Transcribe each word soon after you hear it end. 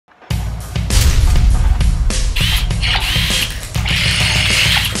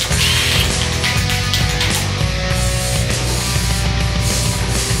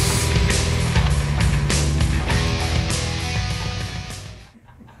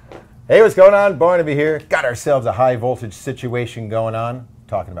Hey, what's going on? Barnaby here. Got ourselves a high voltage situation going on.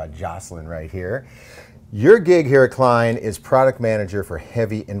 Talking about Jocelyn right here. Your gig here at Klein is product manager for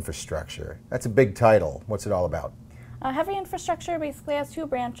heavy infrastructure. That's a big title. What's it all about? Heavy infrastructure basically has two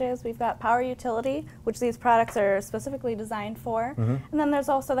branches. We've got power utility, which these products are specifically designed for. And then there's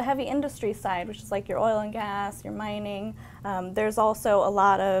also the heavy industry side, which is like your oil and gas, your mining. There's also a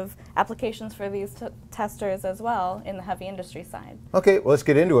lot of applications for these testers as well in the heavy industry side. Okay, well, let's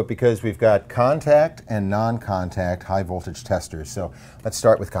get into it because we've got contact and non-contact high voltage testers. So let's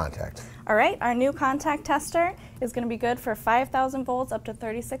start with contact. All right, our new contact tester is going to be good for 5,000 volts up to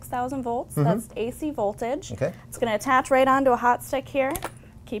 36,000 volts. That's AC voltage. Okay. It's going to attach right onto a hot stick here,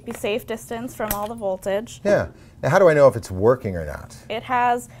 keep you safe distance from all the voltage. Yeah. Now, how do I know if it's working or not? It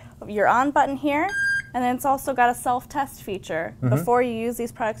has your on button here, and then it's also got a self-test feature. Before you use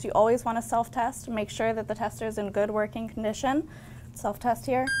these products, you always want to self-test to make sure that the tester is in good working condition. Self-test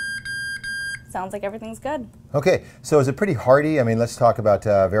here. Sounds like everything's good. Okay, so is it pretty hardy? I mean, let's talk about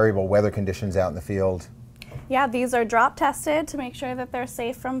variable weather conditions out in the field. Yeah, these are drop tested to make sure that they're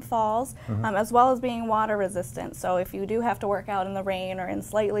safe from falls, as well as being water resistant. So if you do have to work out in the rain or in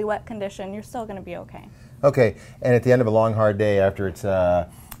slightly wet condition, you're still going to be okay. Okay, and at the end of a long, hard day, after it's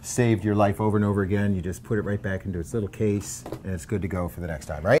saved your life over and over again, you just put it right back into its little case, and it's good to go for the next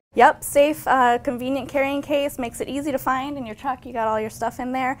time, right? Yep, safe, convenient carrying case, makes it easy to find in your truck. You got all your stuff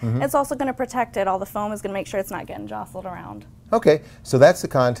in there. It's also going to protect it. All the foam is going to make sure it's not getting jostled around. Okay, so that's the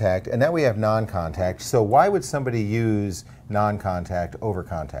contact, and now we have non-contact. So why would somebody use non-contact over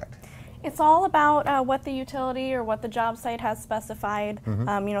contact? It's all about what the utility or what the job site has specified. You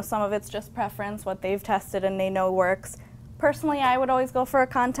know, some of it's just preference, what they've tested and they know works. Personally, I would always go for a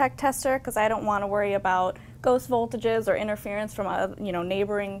contact tester because I don't want to worry about ghost voltages or interference from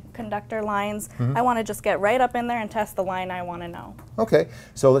neighboring conductor lines. I want to just get right up in there and test the line I want to know. Okay,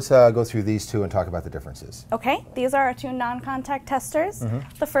 so let's go through these two and talk about the differences. Okay, these are our two non-contact testers.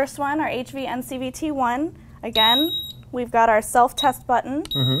 The first one, our HV-NCVT1. Again, we've got our self-test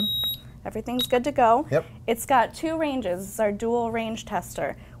button. Everything's good to go. Yep. It's got two ranges. It's our dual range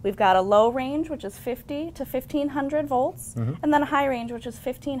tester. We've got a low range, which is 50 to 1,500 volts, and then a high range, which is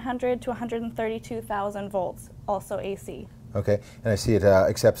 1,500 to 132,000 volts, also AC. Okay, and I see it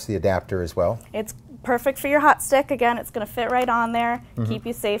accepts the adapter as well. It's perfect for your hot stick. Again, it's going to fit right on there, keep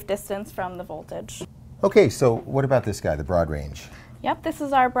you safe distance from the voltage. Okay, so what about this guy, the broad range? Yep, this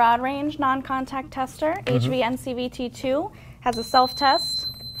is our broad range non-contact tester, HV-NCVT2. Has a self-test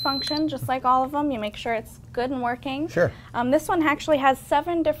function, just like all of them. You make sure it's good and working. Sure. This one actually has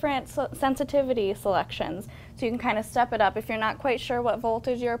 7 different sensitivity selections, so you can kind of step it up. If you're not quite sure what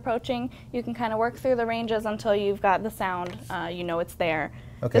voltage you're approaching, you can kind of work through the ranges until you've got the sound, you know it's there.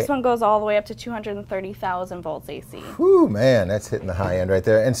 Okay. This one goes all the way up to 230,000 volts AC. Whew, man, that's hitting the high end right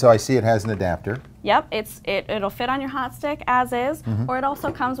there. And so I see it has an adapter. Yep, it'll fit on your hot stick as is, or it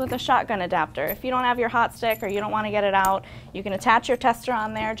also comes with a shotgun adapter. If you don't have your hot stick or you don't want to get it out, you can attach your tester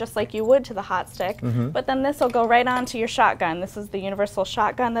on there just like you would to the hot stick, but then this will go right onto your shotgun. This is the universal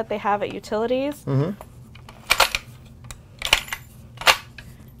shotgun that they have at utilities.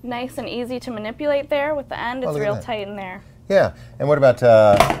 Nice and easy to manipulate there with the end. It's real tight in there. Yeah, and what about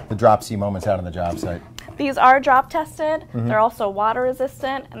the drop-C moments out on the job site? These are drop tested. They're also water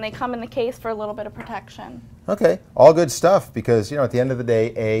resistant, and they come in the case for a little bit of protection. Okay, all good stuff because, you know, at the end of the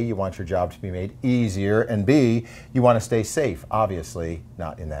day, A, you want your job to be made easier, and B, you want to stay safe. Obviously,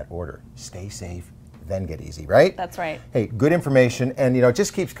 not in that order. Stay safe, then get easy, right? That's right. Hey, good information, and, you know, it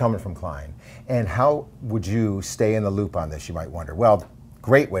just keeps coming from Klein. And how would you stay in the loop on this, you might wonder? Well,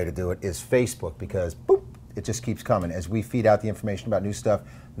 great way to do it is Facebook because, boop, it just keeps coming. As we feed out the information about new stuff,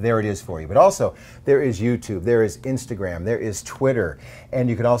 there it is for you. But also, there is YouTube, there is Instagram, there is Twitter, and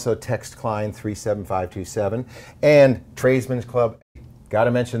you can also text Klein 37527 and Tradesman's Club. Got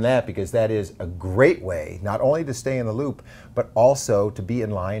to mention that because that is a great way not only to stay in the loop, but also to be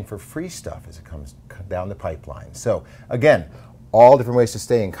in line for free stuff as it comes down the pipeline. So again, all different ways to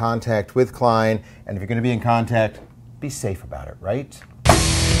stay in contact with Klein, and if you're going to be in contact, be safe about it, right?